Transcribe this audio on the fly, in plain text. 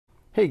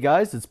Hey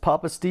guys, it's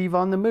Papa Steve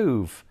on the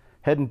move,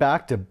 heading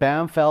back to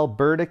Banff,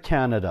 Alberta,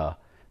 Canada.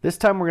 This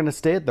time we're going to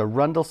stay at the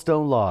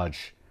Rundlestone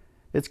Lodge.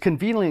 It's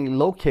conveniently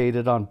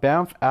located on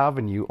Banff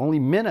Avenue, only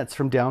minutes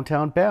from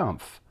downtown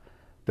Banff.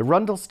 The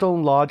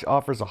Rundlestone Lodge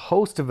offers a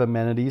host of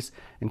amenities,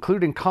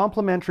 including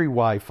complimentary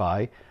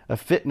Wi-Fi, a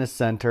fitness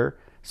center,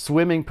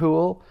 swimming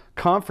pool,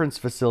 conference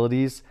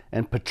facilities,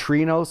 and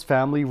Patrino's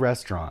family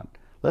restaurant.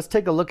 Let's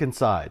take a look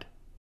inside.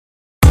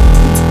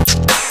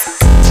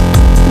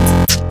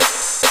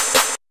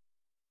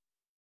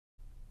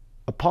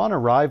 Upon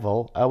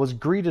arrival, I was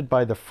greeted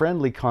by the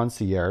friendly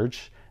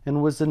concierge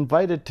and was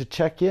invited to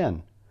check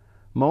in.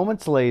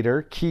 Moments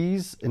later,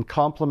 keys and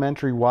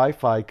complimentary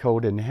Wi-Fi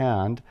code in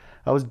hand,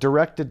 I was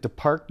directed to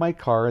park my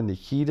car in the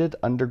heated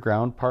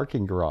underground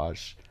parking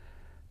garage.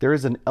 There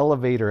is an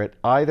elevator at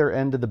either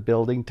end of the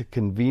building to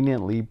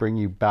conveniently bring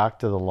you back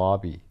to the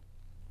lobby.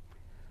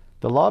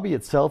 The lobby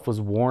itself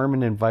was warm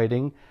and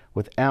inviting,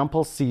 with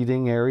ample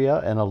seating area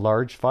and a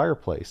large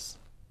fireplace.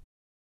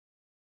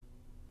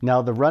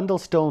 Now, the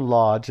Rundlestone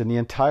Lodge and the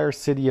entire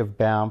city of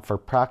Banff are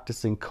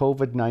practicing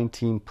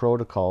COVID-19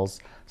 protocols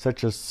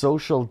such as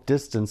social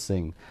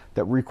distancing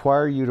that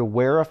require you to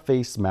wear a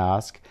face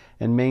mask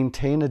and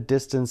maintain a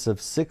distance of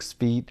 6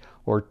 feet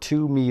or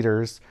 2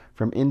 meters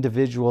from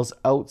individuals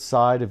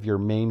outside of your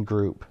main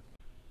group.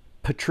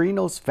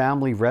 Patrino's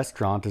family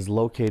restaurant is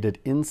located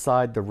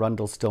inside the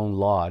Rundlestone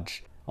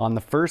Lodge on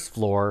the first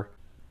floor,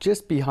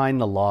 just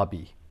behind the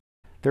lobby.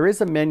 There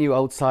is a menu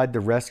outside the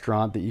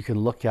restaurant that you can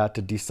look at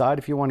to decide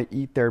if you want to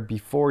eat there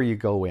before you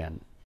go in.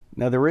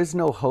 Now, there is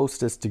no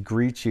hostess to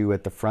greet you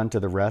at the front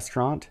of the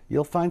restaurant.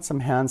 You'll find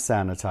some hand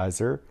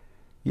sanitizer.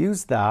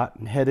 Use that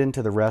and head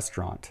into the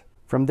restaurant.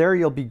 From there,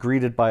 you'll be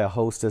greeted by a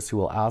hostess who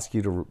will ask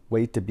you to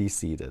wait to be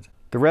seated.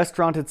 The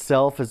restaurant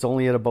itself is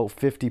only at about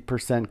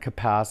 50%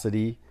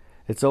 capacity.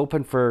 It's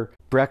open for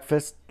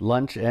breakfast,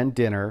 lunch, and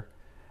dinner.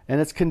 And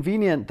it's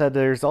convenient that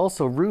there's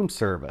also room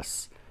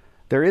service.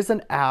 There is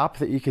an app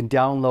that you can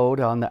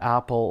download on the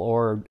Apple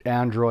or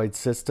Android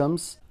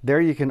systems. There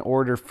you can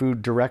order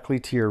food directly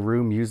to your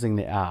room using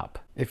the app.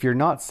 If you're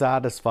not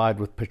satisfied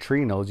with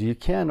Patrino's, you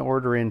can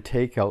order in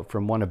takeout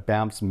from one of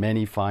Banff's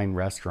many fine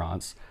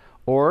restaurants.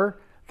 Or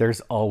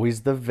there's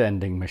always the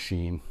vending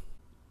machine.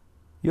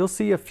 You'll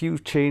see a few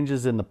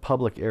changes in the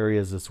public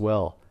areas as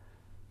well.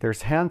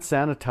 There's hand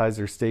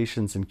sanitizer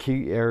stations in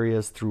key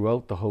areas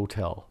throughout the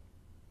hotel.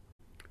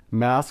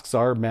 Masks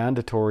are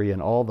mandatory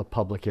in all the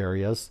public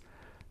areas.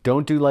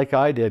 Don't do like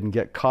I did and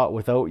get caught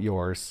without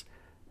yours.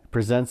 It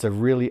presents a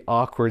really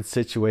awkward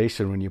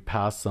situation when you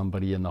pass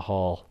somebody in the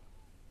hall.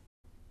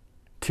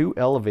 2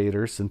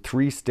 elevators and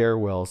 3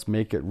 stairwells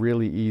make it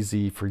really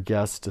easy for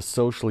guests to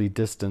socially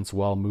distance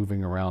while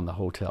moving around the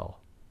hotel.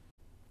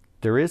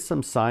 There is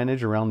some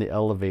signage around the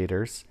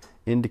elevators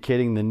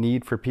indicating the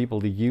need for people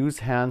to use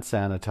hand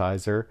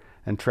sanitizer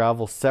and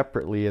travel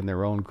separately in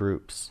their own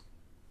groups.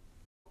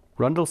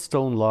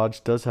 Rundlestone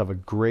Lodge does have a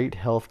great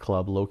health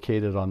club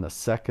located on the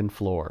 2nd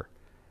floor.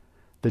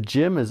 The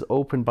gym is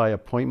open by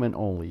appointment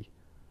only.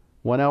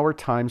 1-hour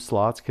time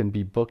slots can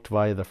be booked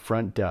via the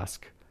front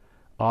desk.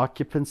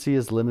 Occupancy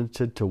is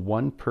limited to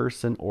 1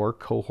 person or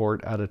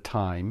cohort at a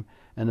time,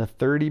 and a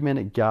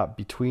 30-minute gap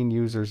between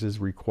users is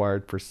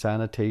required for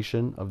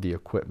sanitation of the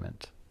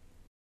equipment.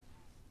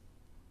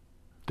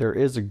 There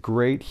is a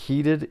great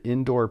heated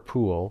indoor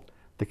pool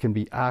that can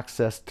be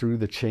accessed through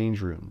the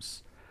change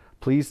rooms.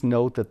 Please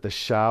note that the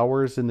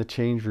showers in the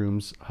change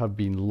rooms have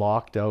been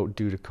locked out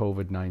due to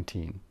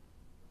COVID-19.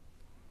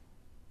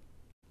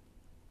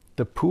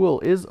 The pool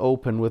is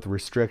open with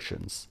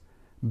restrictions.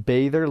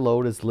 Bather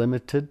load is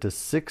limited to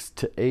 6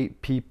 to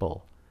 8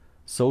 people.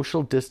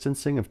 Social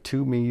distancing of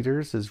 2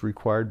 meters is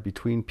required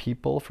between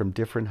people from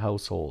different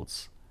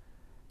households.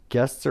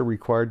 Guests are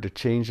required to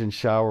change and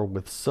shower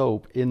with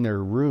soap in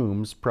their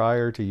rooms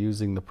prior to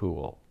using the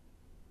pool.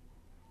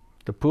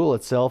 The pool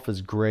itself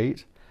is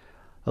great.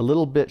 A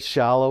little bit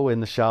shallow in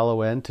the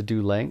shallow end to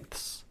do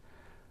lengths,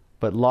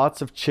 but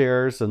lots of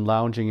chairs and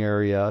lounging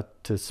area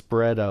to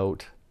spread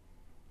out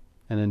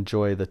and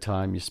enjoy the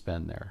time you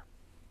spend there.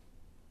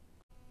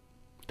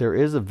 There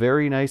is a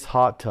very nice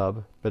hot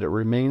tub, but it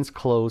remains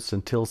closed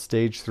until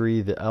Stage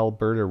 3, the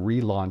Alberta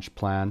relaunch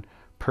plan,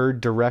 per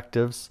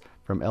directives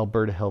from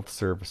Alberta Health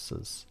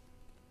Services.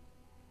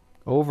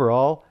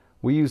 Overall,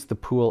 we used the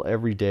pool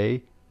every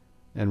day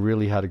and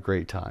really had a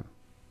great time.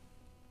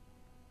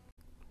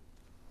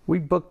 We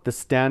booked the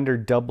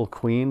standard double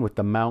queen with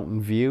the mountain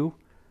view.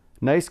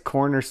 Nice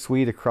corner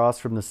suite across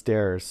from the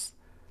stairs.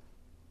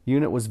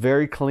 Unit was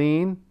very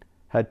clean,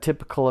 had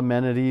typical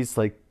amenities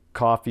like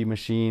coffee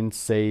machine,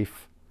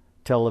 safe,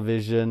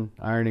 television,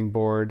 ironing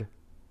board.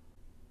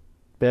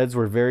 Beds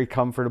were very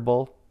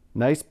comfortable,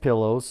 nice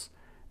pillows,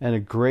 and a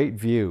great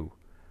view.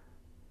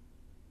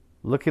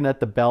 Looking at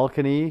the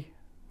balcony,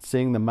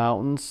 seeing the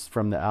mountains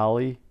from the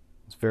alley,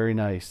 it's very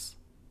nice.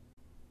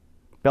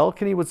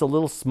 Balcony was a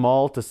little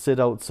small to sit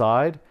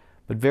outside,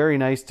 but very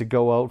nice to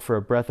go out for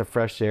a breath of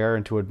fresh air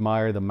and to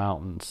admire the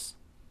mountains.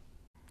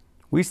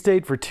 We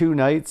stayed for 2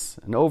 nights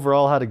and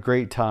overall had a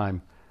great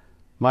time.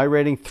 My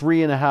rating,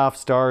 3.5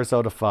 stars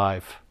out of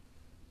 5.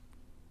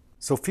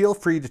 So feel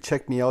free to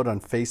check me out on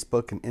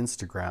Facebook and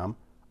Instagram.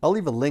 I'll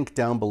leave a link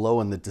down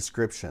below in the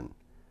description.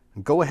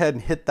 And go ahead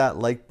and hit that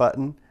like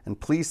button and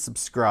please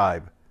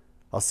subscribe.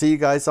 I'll see you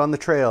guys on the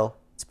trail.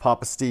 It's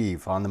Papa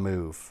Steve on the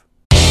move.